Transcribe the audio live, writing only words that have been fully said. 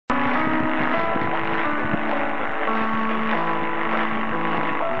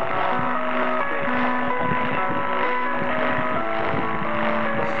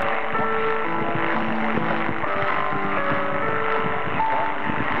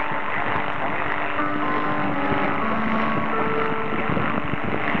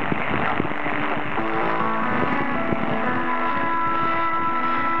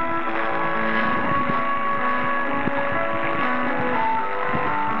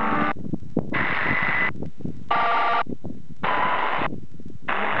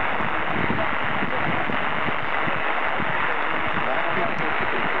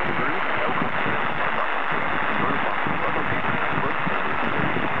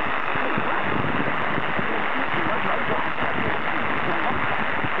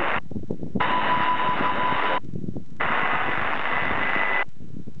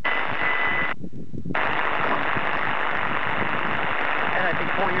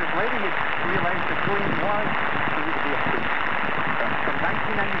years later, you realized the dream was for you to be a priest. And from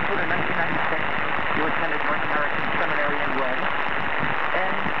 1992 to 1996, you attended North American Seminary in Rome,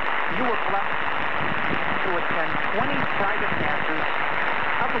 and you were blessed to attend 20 private masses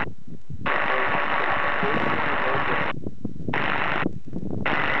up at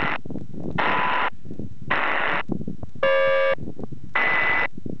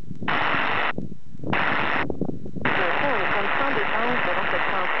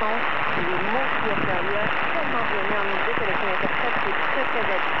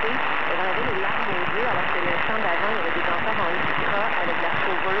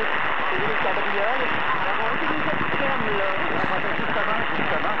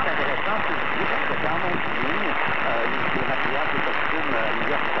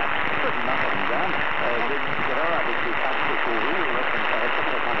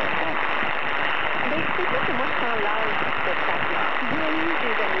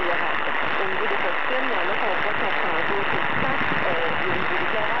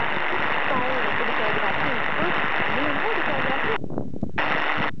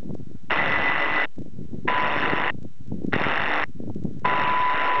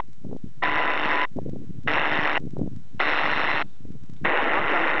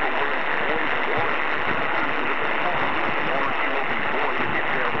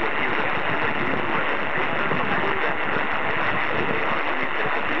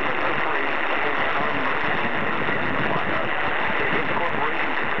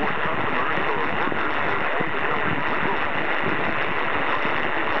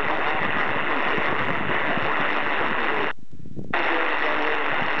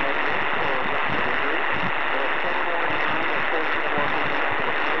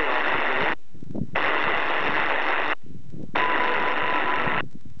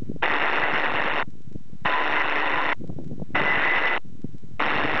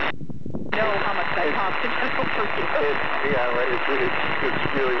it's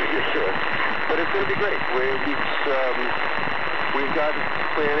really ridiculous. But it's going to be great. We've got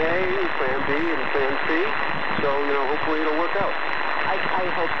Plan A, Plan B, and Plan C. So, hopefully it'll work out. I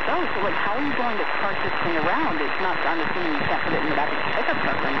hope so. So, how are you going to cart this thing around? It's not, I'm assuming you can't put it in the back of a pickup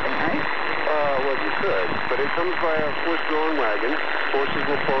truck or anything, right? Well, you could. But it comes by a horse-drawn wagon. Horses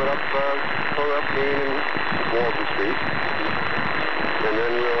will pull it up Main and Walton Street. And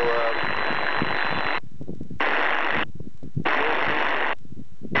then we'll...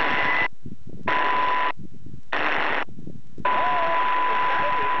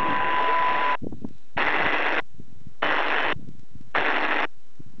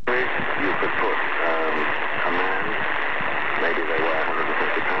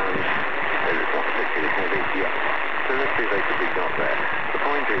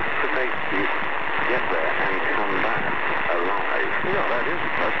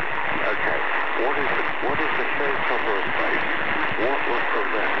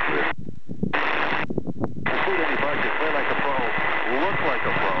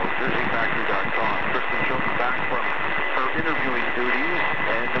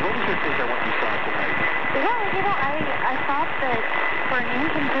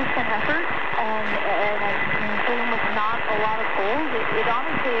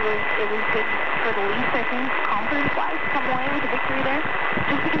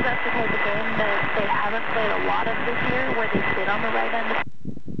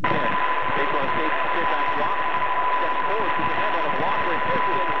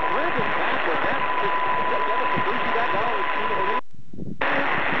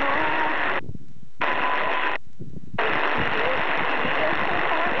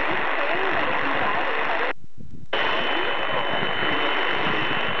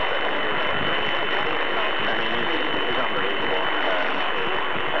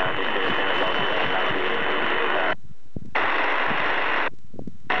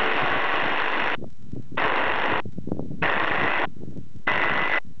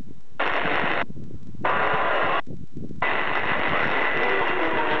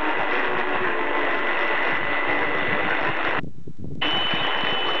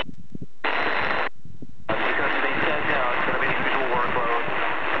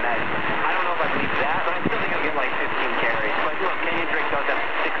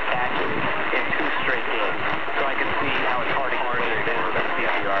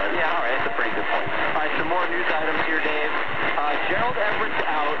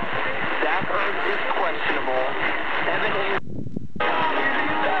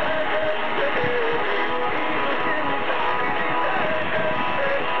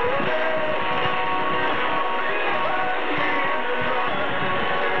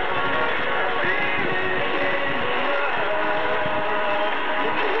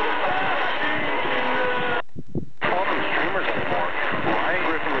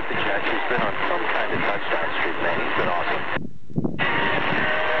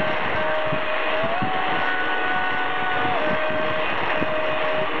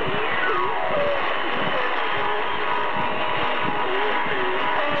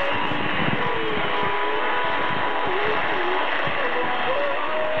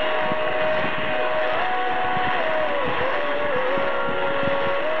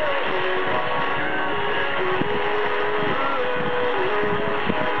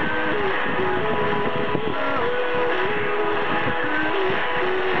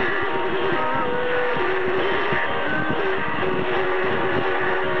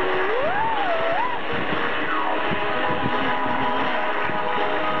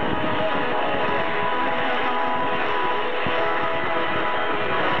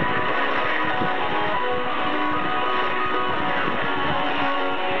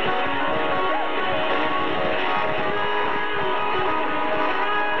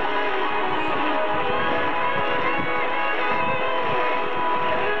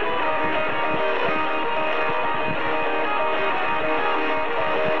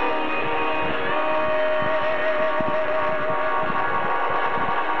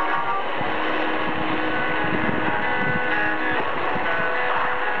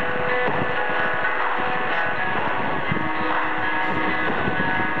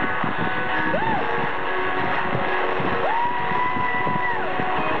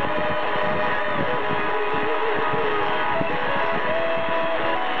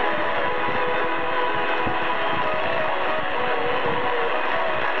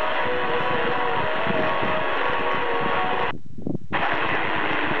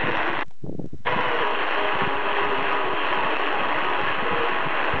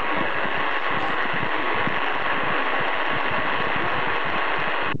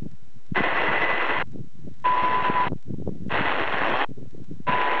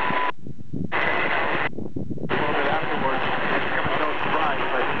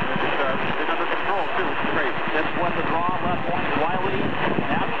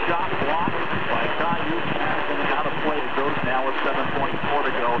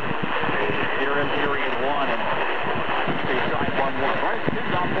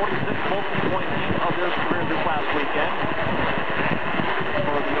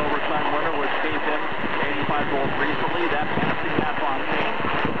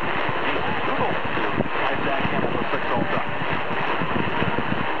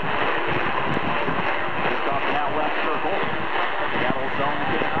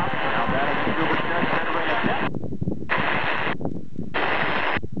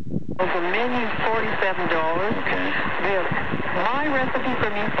 The menu's $47. Okay. My recipe for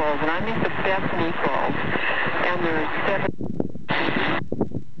meatballs, and I make the best meatballs, and there's 7.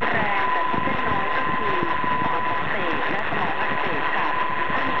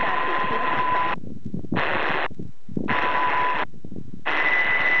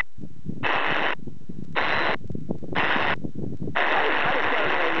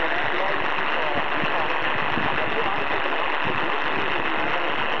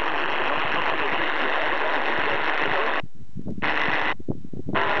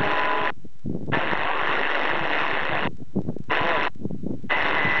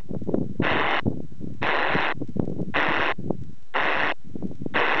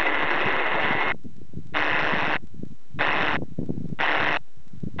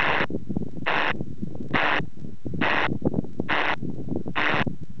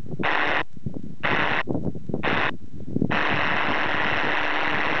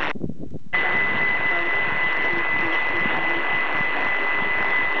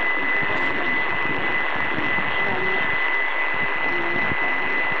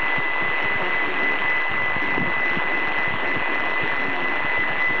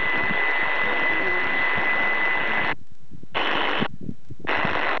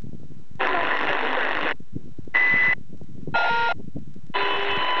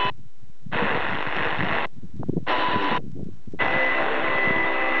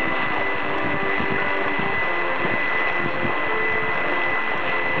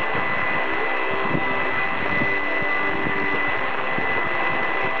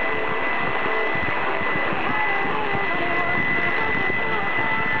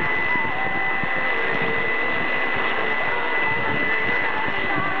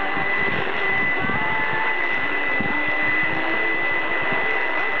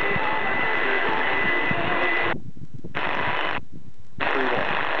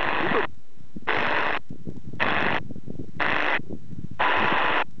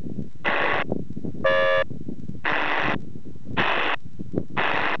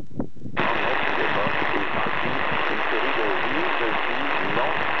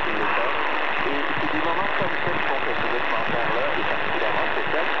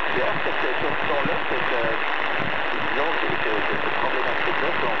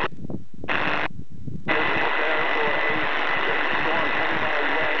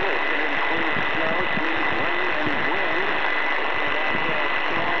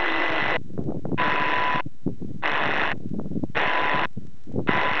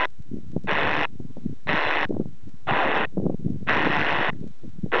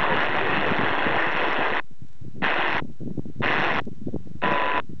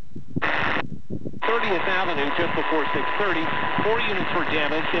 Avenue just before 6:30. 4 units were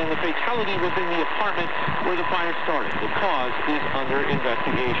damaged, and the fatality was in the apartment where the fire started. The cause is under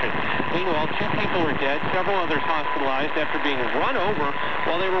investigation. Meanwhile, 2 people are dead, several others hospitalized after being run over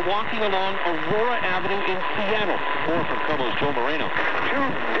while they were walking along Aurora Avenue in Seattle. More from KOMO's Joe Moreno. 2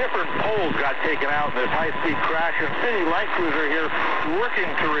 different poles got taken out in this high-speed crash, and city light crews are here working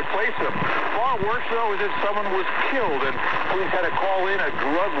to replace them. Far worse, though, is that someone was killed, and police had to call in a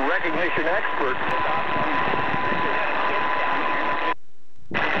drug recognition expert.